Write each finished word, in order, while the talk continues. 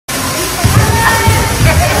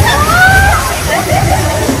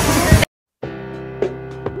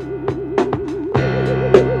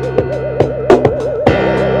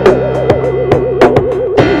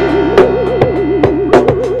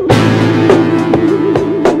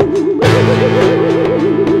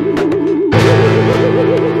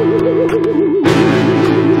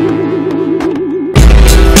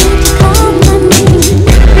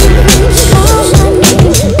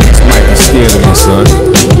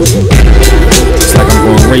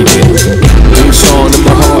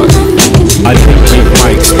I think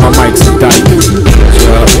mics, my mics are dyke.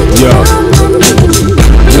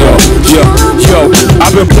 Yo,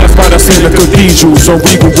 I've been blessed by the scene of cathedrals, so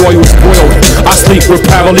regal royals spoiled. I sleep with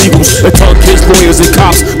paralegals, and tongue kiss lawyers and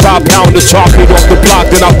cops. 5 pounds of chocolate off the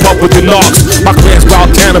block, then I pump with the knocks. My clan's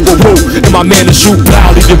wild cannibal root, and my man to shoot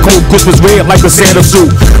plow. Leave your cold Christmas red like a Santa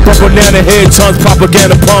suit. But banana head tons,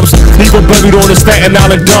 propaganda pumps. Leave a buried on the Staten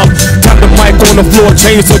Island dump. Tap the mic on the floor,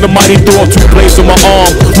 change to the mighty Thor. 2 blades on my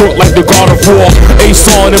arm, look like the God of War. A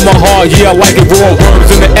song in my heart, yeah, I like it raw. Worms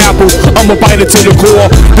in the apple, I'ma bite it to the core.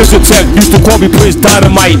 This attack used to call me Prince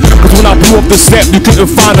Dynamite, cause when I blew up the set, you couldn't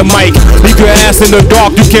find a mic. Leave your ass in the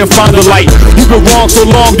dark, you can't find the light. You've been wrong so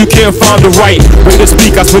long, you can't find the right way to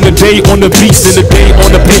speak. I spend the day on the beach, then the day on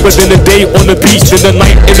the paper, then the day on the beach, then the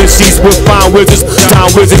night in the seats with fine wizards, time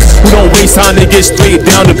wizards who don't waste time to get straight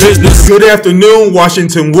down to business. Good afternoon,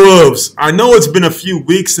 Washington Wolves. I know it's been a few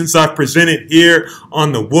weeks since I've presented here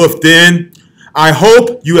on the Wolf Den. I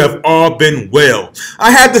hope you have all been well.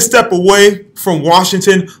 I had to step away from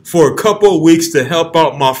Washington for a couple of weeks to help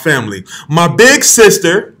out my family. My big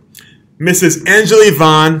sister, Mrs. Angela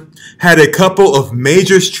Yvonne, had a couple of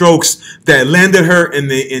major strokes that landed her in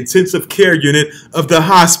the intensive care unit of the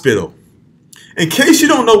hospital. In case you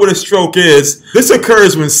don't know what a stroke is, this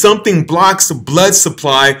occurs when something blocks the blood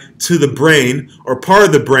supply to the brain or part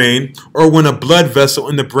of the brain, or when a blood vessel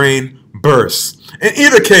in the brain bursts. In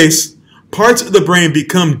either case, parts of the brain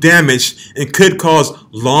become damaged and could cause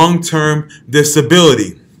long-term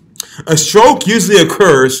disability. A stroke usually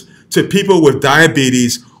occurs to people with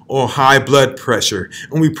diabetes or high blood pressure,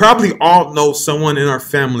 and we probably all know someone in our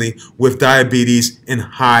family with diabetes and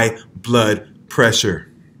high blood pressure.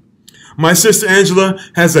 My sister Angela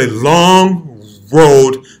has a long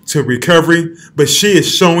road to recovery, but she is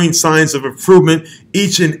showing signs of improvement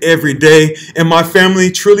each and every day, and my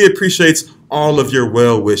family truly appreciates all of your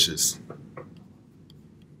well wishes.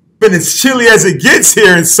 But it's chilly as it gets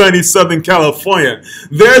here in sunny Southern California.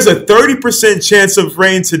 There's a 30% chance of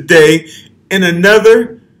rain today and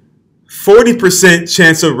another 40%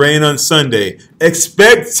 chance of rain on Sunday.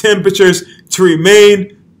 Expect temperatures to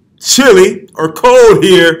remain chilly or cold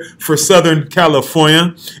here for Southern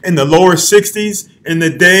California, in the lower 60s in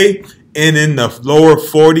the day and in the lower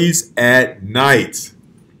 40s at night.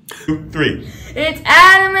 2, 3. It's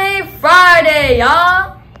Anime Friday,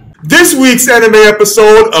 y'all. This week's anime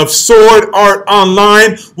episode of Sword Art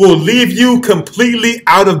Online will leave you completely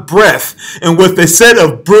out of breath and with a set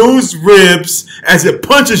of bruised ribs as it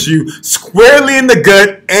punches you squarely in the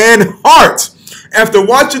gut and heart. After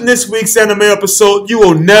watching this week's anime episode, you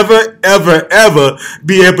will never, ever, ever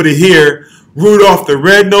be able to hear Rudolph the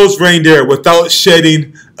Red-Nosed Reindeer without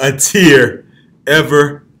shedding a tear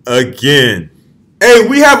ever again. Hey,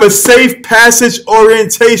 we have a safe passage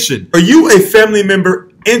orientation. Are you a family member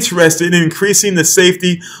interested in increasing the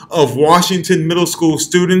safety of Washington Middle School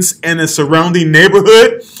students and the surrounding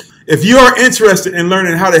neighborhood? If you are interested in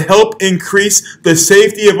learning how to help increase the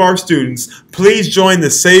safety of our students, please join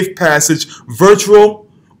the Safe Passage virtual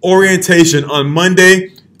orientation on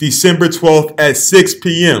Monday, December 12th at 6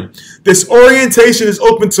 p.m. This orientation is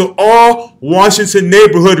open to all Washington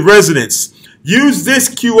neighborhood residents. Use this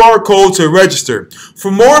QR code to register.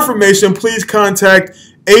 For more information, please contact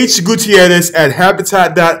H. Gutierrez at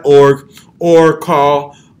Habitat.org or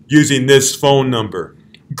call using this phone number.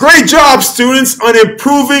 Great job, students, on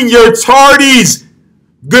improving your tardies.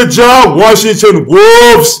 Good job, Washington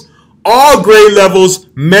Wolves. All grade levels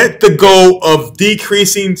met the goal of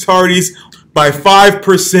decreasing tardies by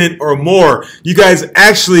 5% or more. You guys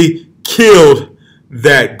actually killed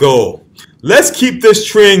that goal. Let's keep this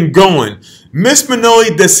trend going. Miss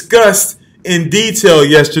Manoli discussed in detail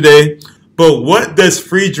yesterday, but what does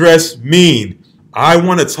free dress mean? I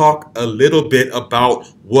want to talk a little bit about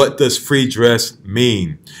what does free dress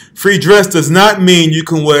mean. Free dress does not mean you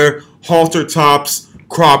can wear halter tops,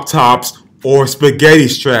 crop tops, or spaghetti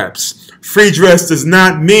straps. Free dress does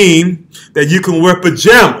not mean that you can wear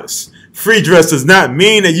pajamas. Free dress does not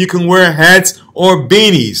mean that you can wear hats or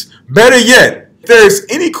beanies. Better yet, if there's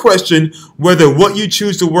any question whether what you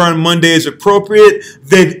choose to wear on Monday is appropriate,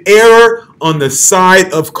 then err on the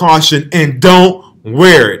side of caution and don't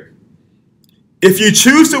wear it. If you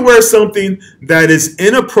choose to wear something that is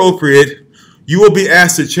inappropriate, you will be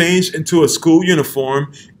asked to change into a school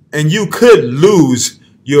uniform and you could lose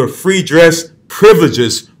your free dress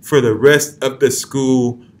privileges for the rest of the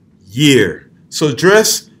school year. So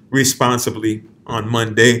dress responsibly on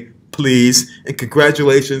Monday, please, and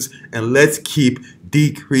congratulations, and let's keep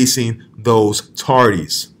decreasing those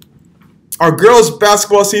tardies. Our girls'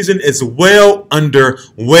 basketball season is well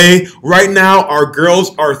underway. Right now, our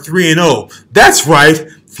girls are 3-0. That's right.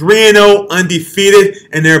 3-0 undefeated,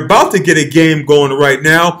 and they're about to get a game going right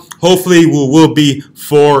now. Hopefully we will be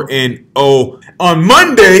 4-0. On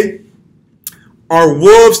Monday, our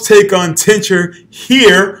Wolves take on Tincher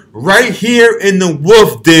right here in the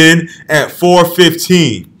Wolf Den at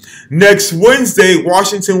 4:15. Next Wednesday,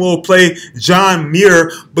 Washington will play John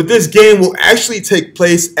Muir, but this game will actually take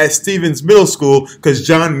place at Stevens Middle School because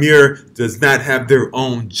John Muir does not have their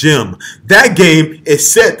own gym. That game is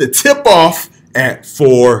set to tip off at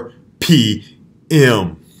 4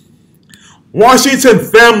 p.m. Washington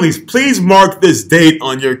families, please mark this date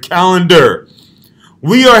on your calendar.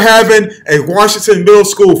 We are having a Washington Middle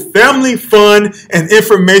School family fun and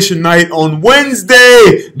information night on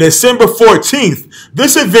Wednesday, December 14th.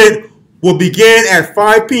 This event will begin at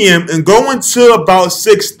 5 p.m. and go until about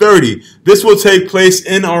 6:30. This will take place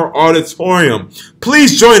in our auditorium.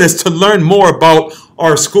 Please join us to learn more about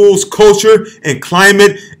our school's culture and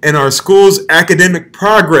climate and our school's academic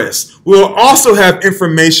progress. We will also have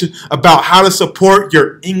information about how to support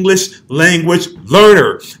your English language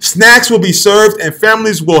learner. Snacks will be served and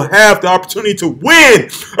families will have the opportunity to win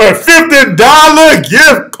a $50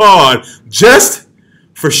 gift card just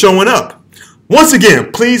for showing up. Once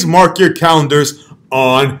again, please mark your calendars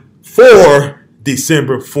for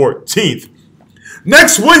December 14th.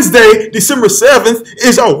 Next Wednesday, December 7th,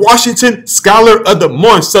 is our Washington Scholar of the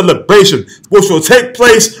Month celebration, which will take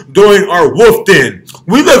place during our Wolf Den.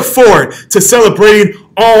 We look forward to celebrating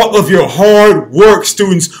all of your hard work,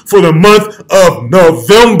 students, for the month of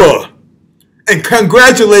November. And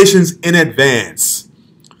congratulations in advance.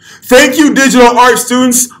 Thank you, digital art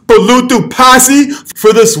students, Paluthu Posse,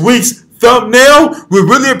 for this week's thumbnail. We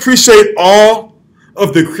really appreciate all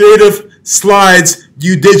of the creative slides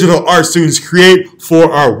you digital art students create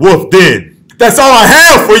for our Wolf Den. That's all I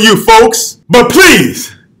have for you folks. But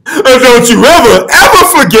please, don't you ever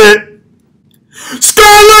forget,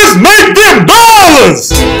 scholars make them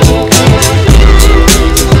dollars!